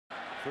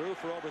threw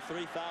for over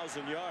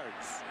 3,000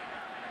 yards.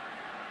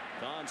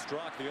 Don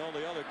Strock, the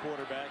only other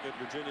quarterback at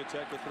Virginia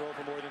Tech to throw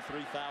for more than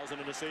 3,000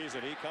 in a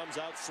season. He comes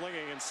out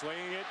slinging and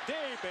slinging it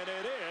deep, and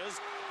it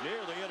is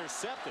nearly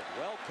intercepted.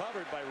 Well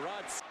covered by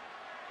Rod.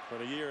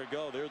 From a year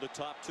ago, they're the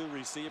top 2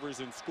 receivers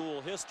in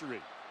school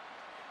history.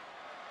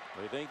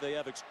 They think they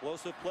have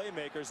explosive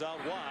playmakers out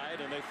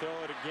wide, and they throw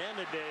it again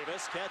to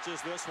Davis.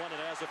 Catches this one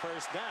and has a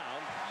first down.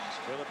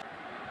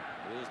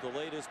 It is the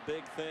latest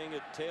big thing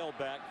at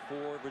tailback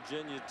for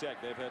Virginia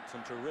Tech. They've had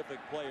some terrific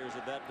players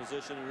at that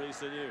position in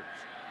recent years.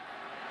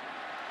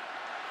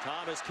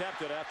 Thomas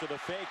kept it after the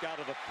fake out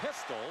of the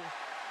pistol,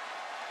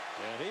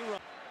 and he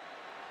runs.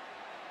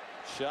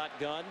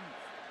 Shotgun.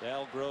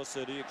 Al Gross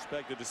said he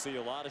expected to see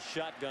a lot of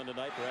shotgun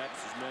tonight, perhaps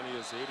as many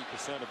as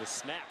 80% of the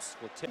snaps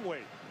will take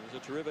weight. He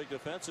was a terrific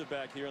defensive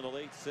back here in the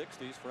late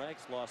 60s.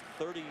 Franks lost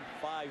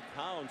 35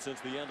 pounds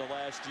since the end of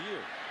last year.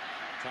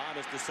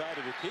 Thomas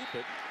decided to keep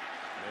it,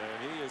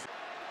 and he is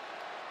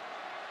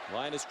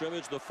line of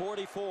scrimmage, the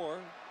 44,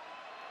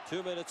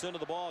 2 minutes into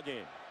the ball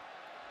game.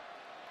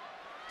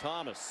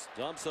 Thomas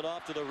dumps it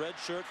off to the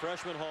redshirt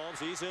freshman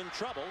Holmes. He's in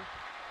trouble.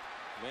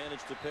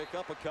 Managed to pick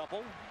up a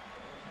couple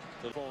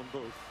to the phone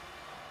booth.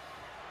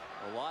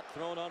 A lot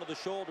thrown onto the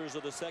shoulders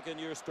of the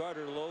second-year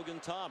starter Logan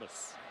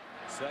Thomas.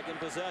 Second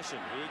possession,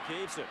 he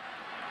keeps it.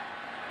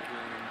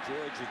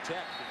 Georgia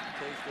Tech, a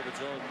taste of its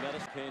own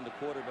medicine. Kane, the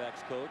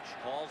quarterback's coach,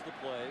 calls the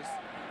plays.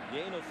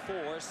 Gain of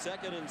 4,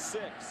 2nd and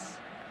 6.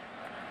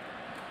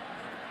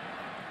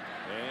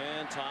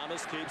 And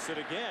Thomas keeps it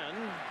again.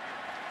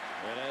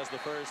 And has the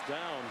first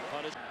down.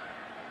 Punished.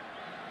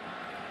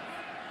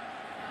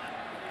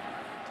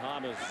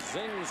 Thomas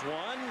zings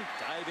one.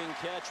 Diving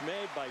catch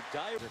made by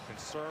Dyer. They're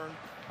concerned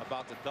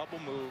about the double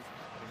move.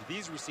 And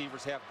these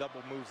receivers have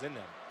double moves in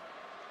them.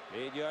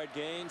 8-yard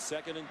gain,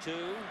 2nd and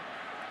 2.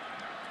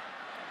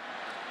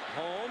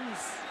 Holmes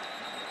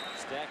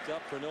stacked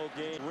up for no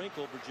gain.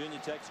 Wrinkle Virginia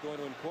Tech's going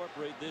to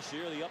incorporate this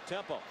year the up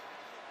tempo.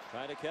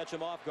 Trying to catch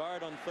him off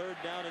guard on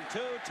 3rd down and 2.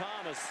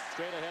 Thomas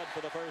straight ahead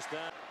for the first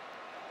down.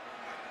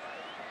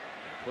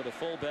 Put a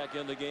fullback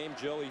in the game,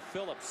 Joey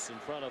Phillips in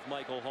front of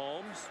Michael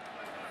Holmes.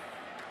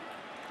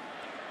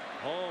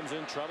 Holmes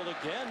in trouble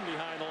again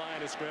behind the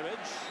line of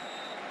scrimmage.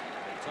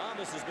 And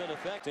Thomas has been a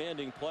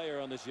standing player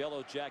on this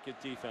Yellow Jacket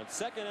defense.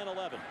 2nd and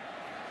 11.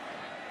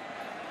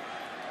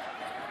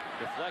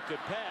 Deflected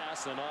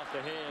pass and off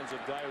the hands of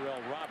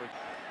Dyrell Roberts.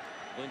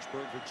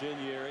 Lynchburg,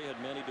 Virginia area had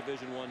many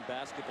Division I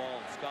basketball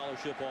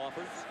scholarship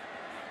offers.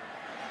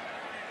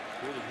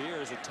 Recruited here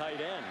as a tight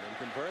end and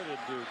converted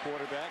to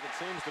quarterback. It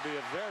seems to be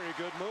a very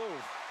good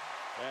move.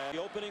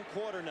 The opening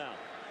quarter now.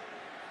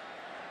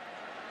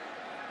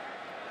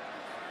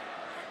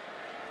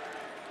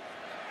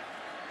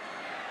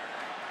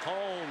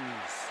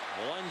 Holmes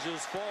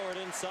lunges forward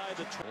inside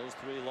the. Those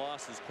 3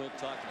 losses Clint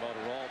talked about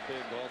are all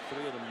big. All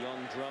 3 of them,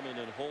 Young, Drummond,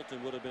 and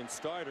Holton, would have been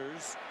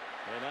starters.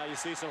 And now you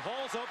see some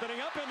holes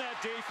opening up in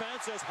that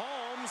defense as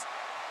Holmes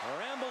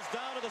rambles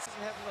down to the.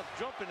 Doesn't have enough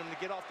jump in him to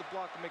get off the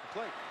block to make a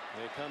play.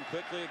 They come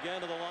quickly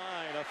again to the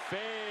line. A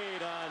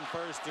fade on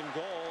 1st and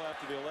goal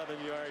after the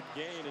 11-yard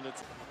gain, and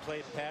it's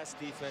Play pass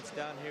defense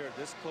down here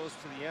this close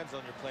to the end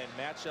zone. You're playing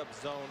matchup,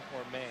 zone,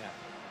 or man.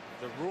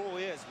 The rule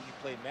is when you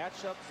play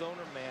matchup, zone,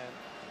 or man,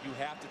 you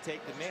have to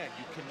take the man.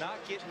 You cannot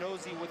get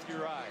nosy with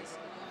your eyes.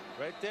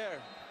 Right there.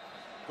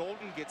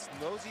 Golden gets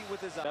nosy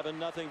with his eyes.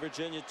 7-0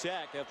 Virginia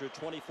Tech after a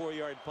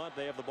 24-yard punt.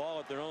 They have the ball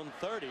at their own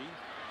 30.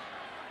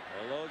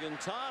 Logan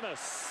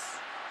Thomas.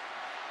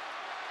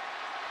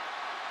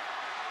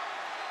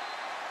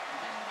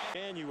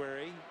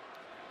 January.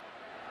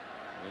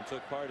 And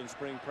took part in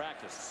spring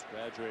practice.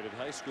 Graduated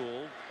high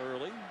school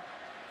early.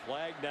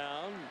 Flag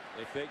down.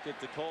 They faked it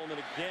to Coleman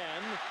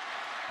again.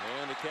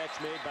 And the catch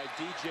made by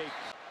DJ.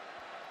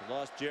 They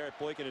lost Jarrett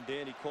Boykin and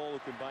Danny Cole, who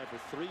combined for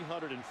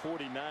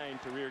 349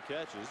 career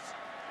catches.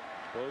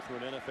 Both were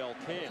in NFL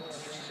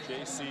camps.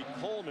 J.C.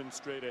 Coleman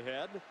straight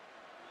ahead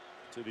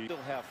to the. He'll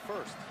have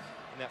first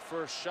in that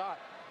first shot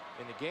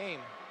in the game.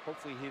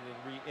 Hopefully he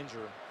didn't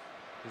re-injure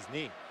his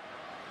knee.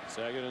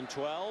 2nd and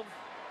 12.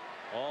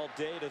 All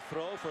day to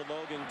throw for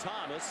Logan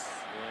Thomas.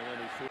 And then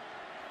he threw.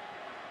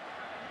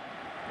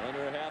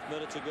 Under a half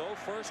minute to go,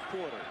 first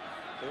quarter.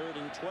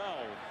 3rd and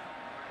 12.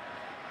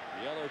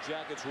 The Yellow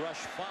Jackets rush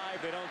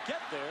 5. They don't get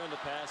there, and the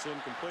pass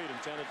incomplete,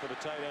 intended for the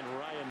tight end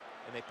Ryan.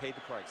 And they paid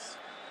the price.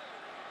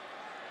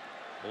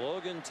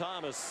 Logan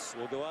Thomas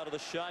will go out of the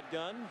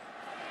shotgun.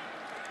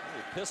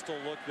 A pistol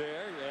look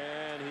there,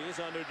 and he's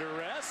under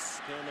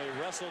duress. Can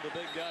they wrestle the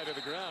big guy to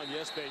the ground?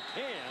 Yes, they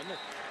can.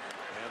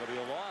 And it'll be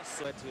a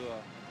loss. Led to a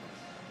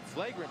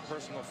flagrant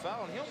personal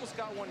foul, and he almost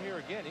got one here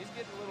again. He's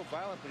getting a little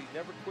violent, but he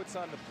never quits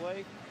on the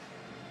play.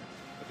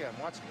 Look at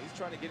him, watching. He's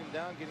trying to get him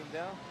down, get him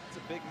down. It's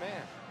a big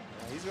man.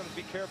 He's going to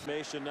be careful.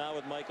 Nation now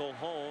with Michael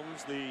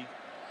Holmes, the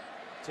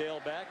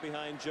tailback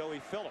behind Joey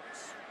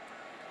Phillips.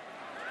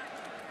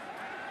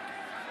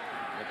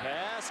 The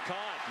pass caught.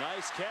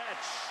 Nice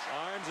catch.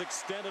 Arms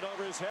extended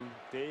over his head.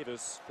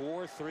 Davis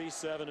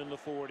 4.37 in the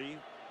 40.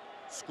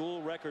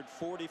 School record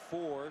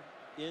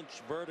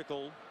 44-inch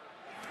vertical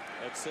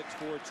at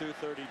 6'4",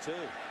 232.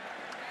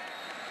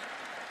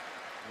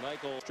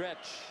 Michael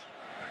stretch.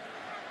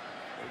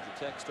 Georgia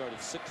Tech started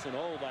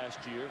 6-0 last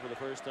year for the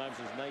first time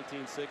since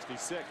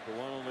 1966, but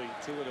won only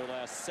 2 of their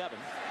last 7.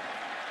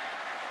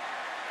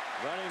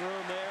 Running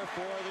room there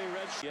for the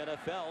Red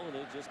NFL, and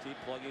they just keep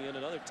plugging in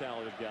another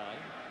talented guy.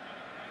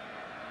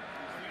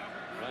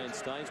 Ryan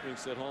Steinspring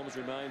said Holmes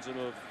reminds him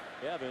of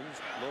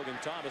Evans. Logan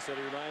Thomas said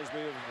he reminds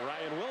me of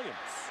Ryan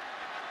Williams.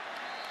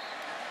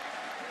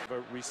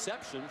 A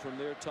reception from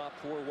their top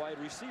 4 wide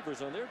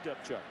receivers on their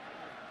depth chart.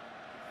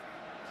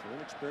 So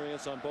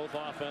inexperience on both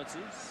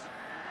offenses.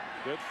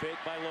 Good fake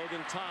by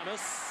Logan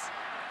Thomas.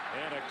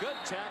 And a good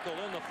tackle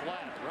in the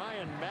flat.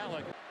 Ryan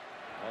Mallett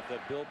off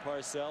that Bill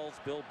Parcells,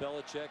 Bill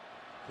Belichick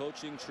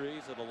coaching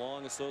trees, had a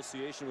long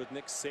association with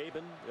Nick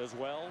Saban as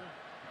well.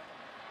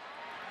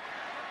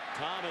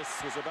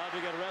 Thomas was about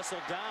to get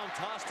wrestled down,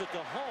 tossed it to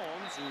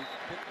Holmes, who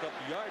picked up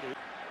yardage.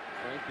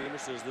 Frank Beamer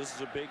says this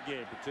is a big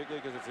game,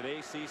 particularly because it's an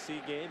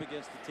ACC game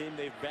against the team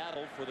they've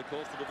battled for the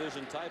Coastal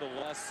Division title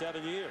the last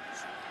 7 years.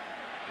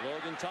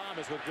 Logan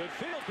Thomas with good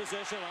field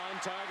position, on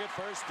target,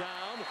 first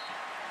down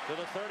to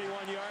the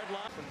 31-yard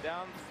line. From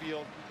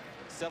downfield,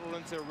 settled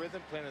into a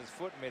rhythm, planted his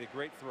foot, made a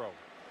great throw.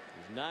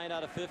 He's 9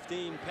 out of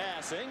 15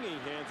 passing. He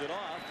hands it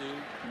off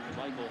to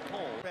Michael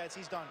Holmes.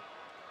 He's done.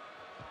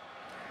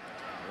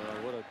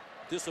 What a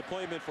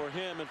disappointment for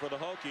him and for the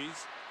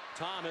Hokies.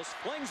 Thomas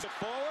flings it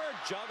forward,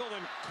 juggled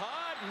and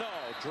caught. No,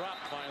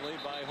 dropped finally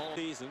by Holmes.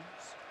 Seasons.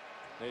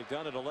 They've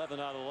done it 11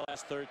 out of the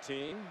last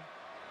 13.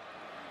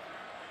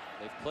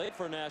 They've played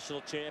for a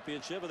national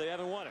championship, but they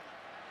haven't won it.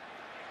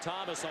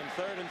 Thomas on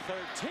 3rd and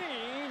 13.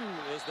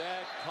 Is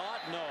that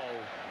caught?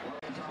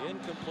 No.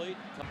 Incomplete.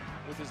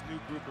 With his new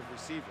group of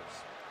receivers.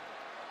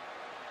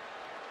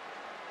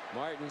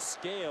 Martin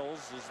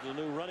Scales is the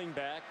new running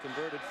back,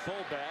 converted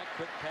fullback.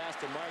 Quick pass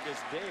to Marcus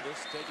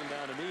Davis, taken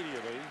down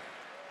immediately.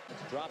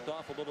 Dropped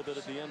off a little bit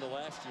at the end of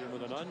last year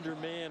with an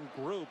undermanned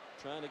group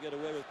trying to get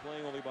away with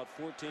playing only about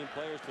 14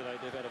 players tonight.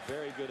 They've had a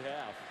very good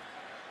half.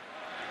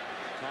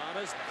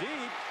 Thomas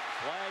deep,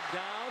 flag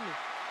down,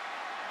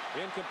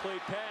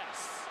 incomplete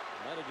pass.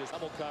 Might have just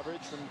double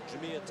coverage from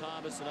Jamia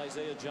Thomas and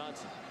Isaiah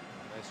Johnson.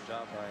 Nice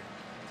job by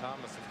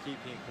Thomas of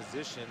keeping in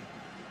position.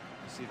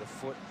 You see the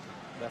foot,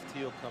 left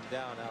heel come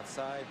down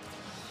outside.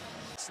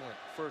 Excellent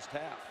first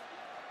half.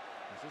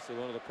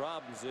 One of the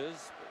problems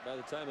is by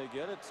the time they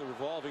get it, it's a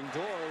revolving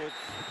door with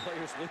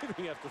players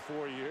leaving after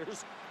 4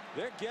 years.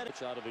 They're getting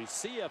out of the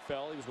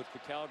CFL. He was with the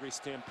Calgary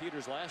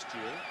Stampeders last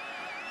year.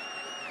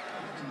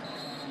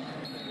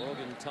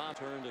 Logan Thomas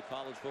turned to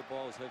college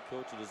football as head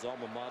coach at his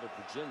alma mater,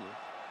 Virginia.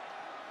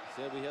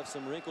 Said we have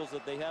some wrinkles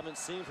that they haven't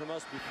seen from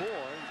us before,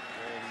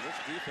 and this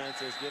defense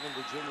has given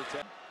Virginia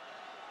Tech.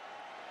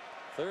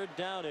 3rd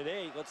down at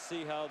 8. Let's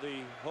see how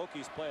the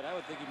Hokies play it. I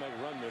would think he might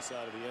run this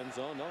out of the end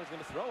zone. No, he's going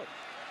to throw it.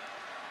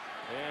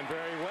 And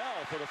very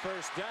well for the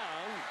first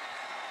down.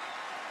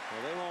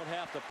 Well, they won't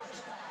have to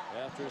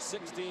after a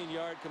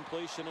 16-yard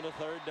completion and a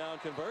 3rd down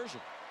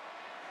conversion.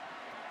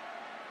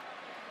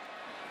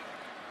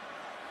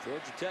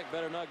 Georgia Tech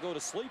better not go to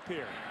sleep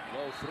here.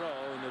 Low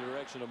throw in the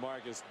direction of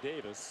Marcus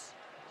Davis.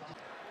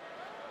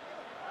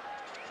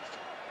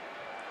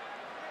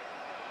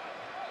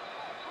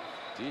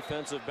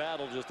 Defensive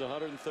battle, just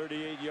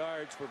 138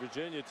 yards for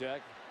Virginia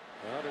Tech,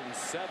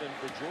 107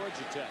 for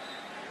Georgia Tech.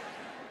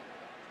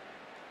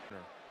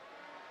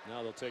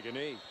 Now they'll take a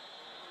knee.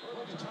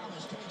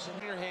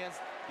 In your hands,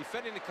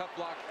 defending the cut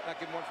block, not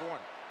getting 1-for-1.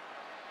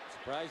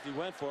 Surprised he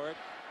went for it.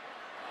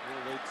 A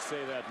little late to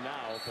say that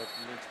now, but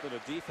it's been a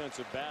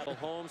defensive battle.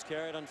 Holmes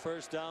carried on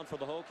first down for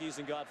the Hokies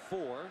and got 4.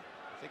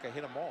 I think I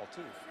hit them all,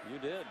 too. You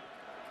did.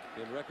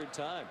 In record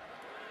time.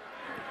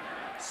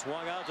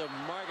 Swung out to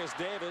Marcus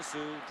Davis,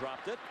 who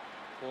dropped it.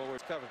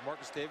 Forward coverage.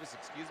 Marcus Davis,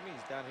 excuse me,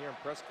 he's down here in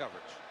press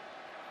coverage.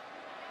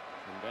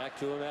 And back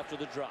to him after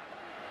the drop.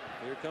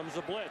 Here comes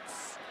the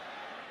blitz.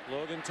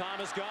 Logan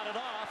Thomas got it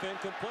off,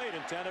 incomplete,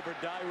 intended for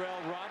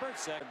Dyrell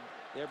Roberts.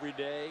 Every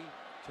day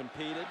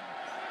competed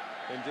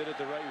and did it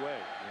the right way.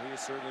 And he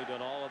has certainly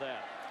done all of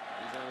that.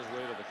 He's on his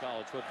way to the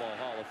College Football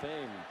Hall of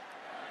Fame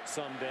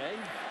someday,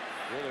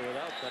 with or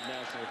without that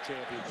national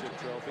championship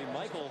trophy.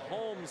 Michael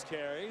Holmes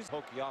carries.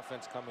 Hokie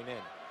offense coming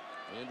in.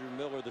 Andrew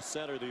Miller, the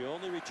center, the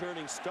only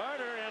returning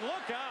starter, and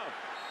look out!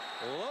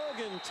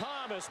 Logan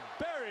Thomas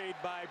buried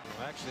by.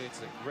 Well, actually,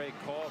 it's a great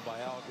call by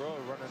Al Groh,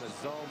 running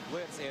a zone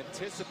blitz,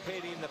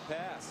 anticipating the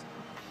pass.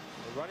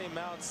 They're running him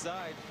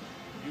outside.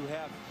 You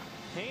have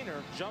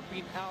Painter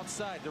jumping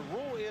outside. The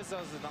rule is,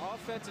 as an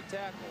offensive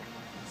tackle,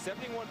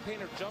 71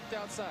 Painter jumped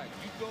outside.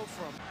 You go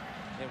from,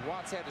 and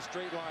Watts had a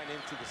straight line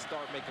into the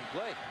start making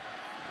play.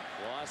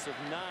 Loss of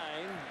 9.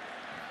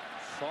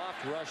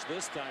 Soft rush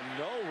this time.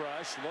 No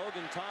rush.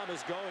 Logan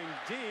Thomas going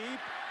deep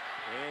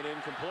and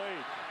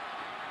incomplete.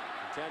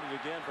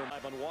 Intended again for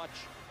live on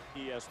Watch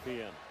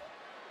ESPN.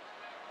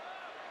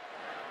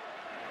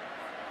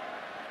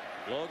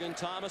 Logan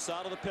Thomas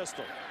out of the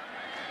pistol.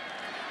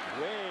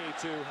 Way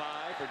too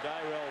high for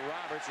Dyrell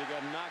Roberts. He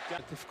got knocked out.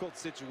 A difficult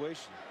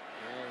situation.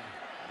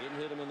 Didn't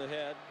hit him in the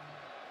head.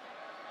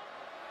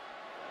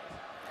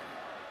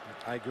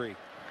 I agree.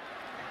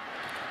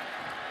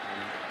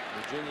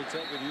 And Virginia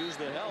Tech could use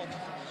the help.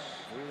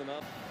 Moving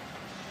up.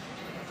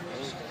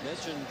 I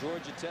mentioned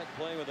Georgia Tech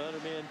playing with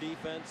underman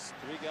defense.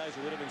 3 guys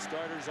who would have been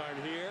starters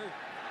aren't here.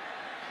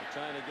 They're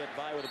trying to get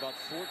by with about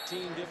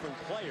 14 different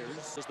players.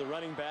 This is the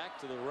running back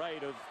to the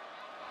right of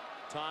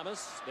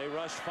Thomas. They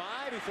rush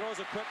 5. He throws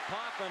a quick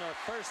pop and a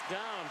first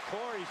down.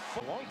 Corey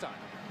Fuller. Long time.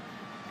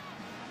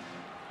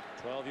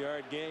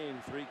 12-yard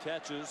gain, 3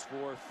 catches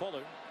for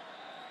Fuller.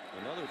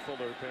 Another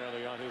Fuller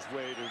apparently on his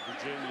way to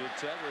Virginia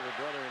Tech, with a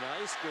brother in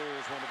high school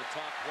is one of the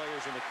top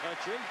players in the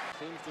country.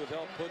 Seems to have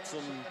helped put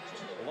some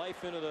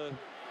life into the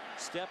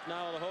step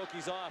now of the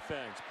Hokies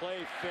offense.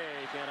 Play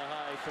fake and a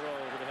high throw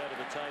over the head of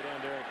the tight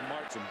end Eric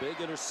Martin. Some big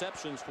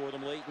interceptions for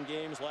them late in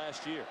games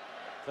last year.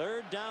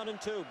 3rd down and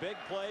 2. Big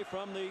play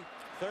from the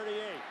 38.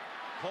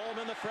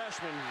 Coleman, the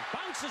freshman,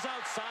 bounces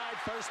outside,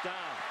 first down.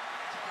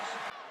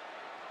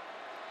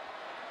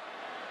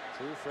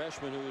 True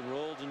freshman who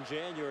enrolled in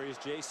January is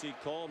J.C.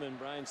 Coleman.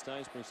 Brian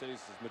Steinspring said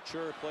he's as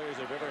mature players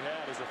they've ever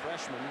had as a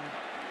freshman.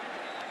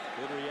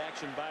 Good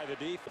reaction by the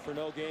defense for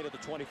no gain at the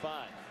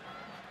 25.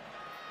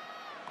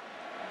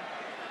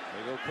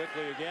 They go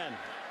quickly again.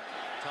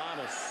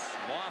 Thomas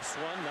lofts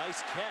one.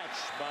 Nice catch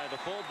by the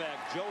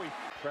fullback Joey.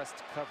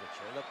 Pressed coverage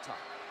right up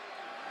top.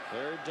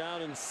 3rd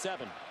down and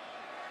 7.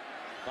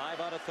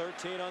 5 out of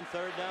 13 on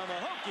 3rd down. The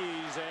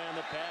Hokies, and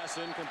the pass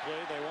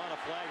incomplete. They want a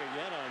flag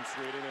again on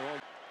Streeting. They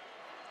won't.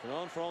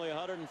 Thrown for only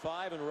 105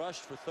 and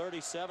rushed for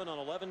 37 on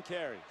 11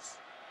 carries.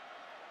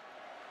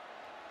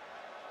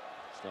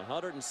 Just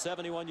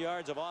 171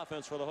 yards of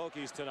offense for the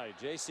Hokies tonight.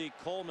 J.C.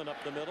 Coleman up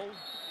the middle.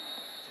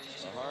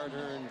 A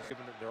hard-earned.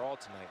 They're all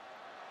tonight.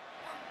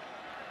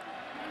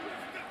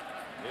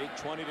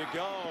 8:20 to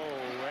go,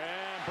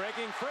 and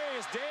breaking free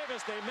is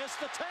Davis. They missed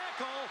the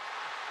tackle,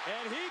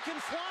 and he can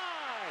fly.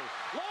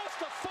 Lost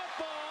the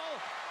football,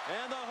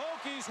 and the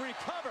Hokies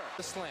recover.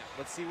 The slant.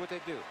 Let's see what they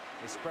do.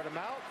 They spread them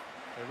out.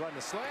 They run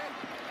the slant.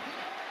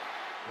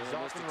 They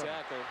missed the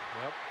tackle.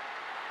 Yep.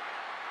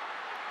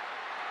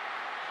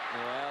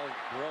 Al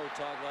Groh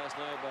talked last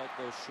night about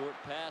those short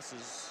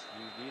passes.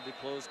 You need to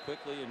close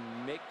quickly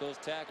and make those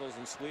tackles,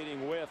 and Sweeting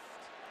whiffed.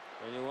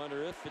 And you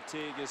wonder if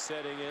fatigue is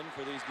setting in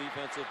for these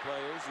defensive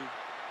players who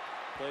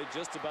played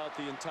just about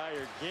the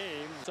entire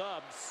game.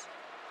 Subs.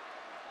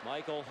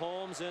 Michael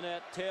Holmes in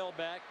at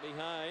tailback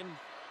behind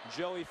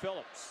Joey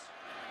Phillips.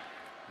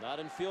 Not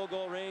in field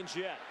goal range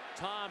yet.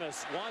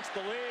 Thomas wants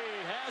the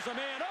lead, has a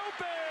man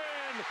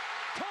open,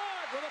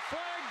 caught with a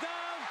flag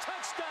down,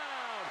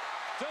 touchdown.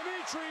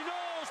 Dimitri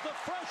Knowles, the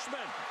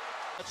freshman.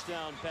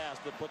 Touchdown pass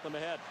that put them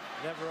ahead.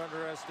 Never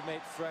underestimate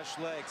fresh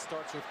legs.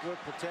 Starts with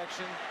good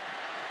protection.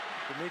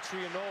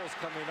 Dimitri Knowles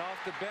coming off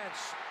the bench.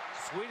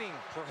 Sweeting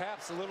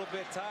perhaps a little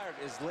bit tired.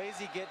 Is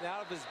Lazy getting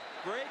out of his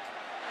break?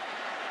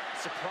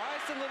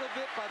 Surprised a little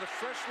bit by the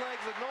fresh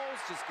legs of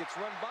Knowles. Just gets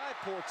run by.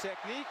 Poor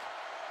technique.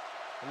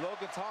 And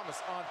Logan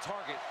Thomas on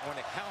target when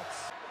it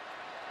counts.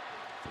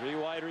 3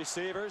 wide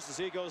receivers as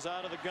he goes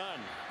out of the gun.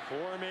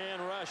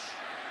 4-man rush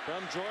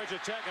from Georgia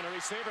Tech, and a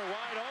receiver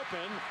wide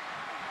open.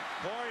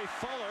 Corey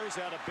Fuller's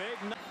had a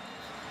big night.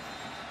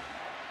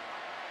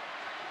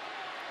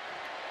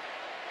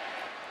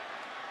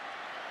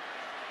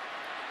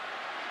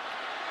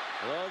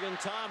 Logan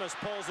Thomas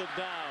pulls it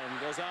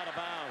down, goes out of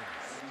bounds.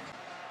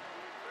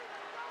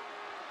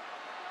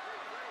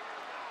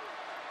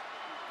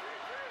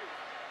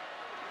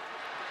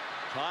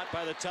 Caught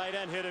by the tight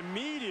end, hit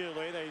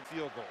immediately. They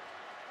field goal.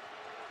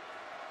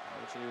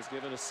 He was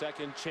given a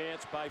second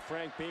chance by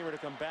Frank Beamer to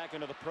come back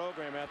into the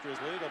program after his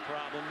legal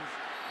problems.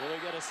 Will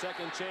he get a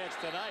second chance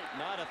tonight?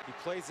 Not if he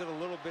plays it a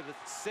little bit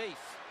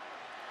safe.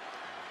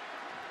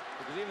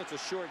 Because even if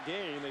it's a short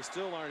game, they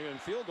still aren't in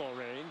field goal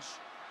range.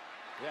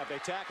 Yeah, they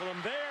tackle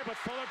him there, but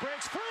Fuller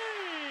breaks free,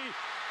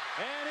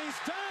 and he's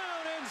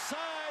down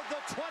inside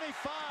the 25.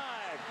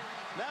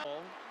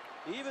 Now,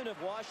 even if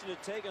Washington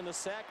had taken the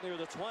sack near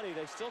the 20,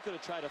 they still could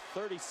have tried a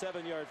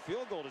 37-yard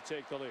field goal to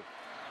take the lead.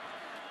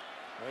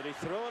 But he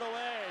threw it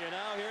away, and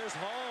now here's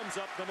Holmes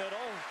up the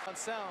middle. On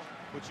sound,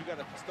 but you got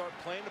to start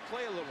playing to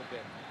play a little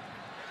bit.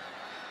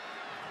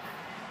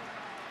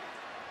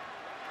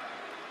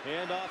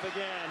 Handoff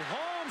again.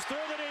 Holmes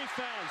through the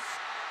defense.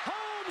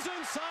 Holmes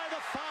inside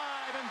the 5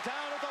 and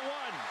down at the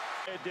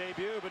 1.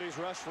 Debut, but he's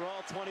rushed for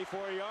all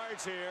 24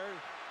 yards here.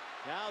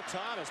 Now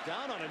Thomas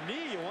down on a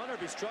knee. You wonder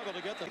if he struggled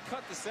to get the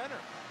cut the center.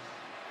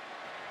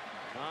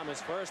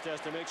 Thomas first has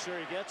to make sure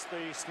he gets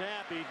the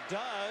snap. He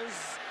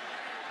does.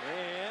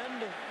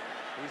 And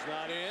he's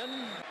not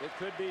in. It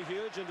could be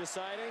huge in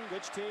deciding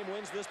which team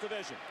wins this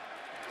division.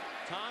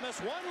 Thomas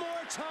one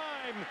more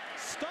time.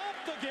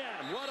 Stopped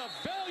again. What a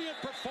valiant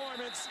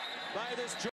performance by this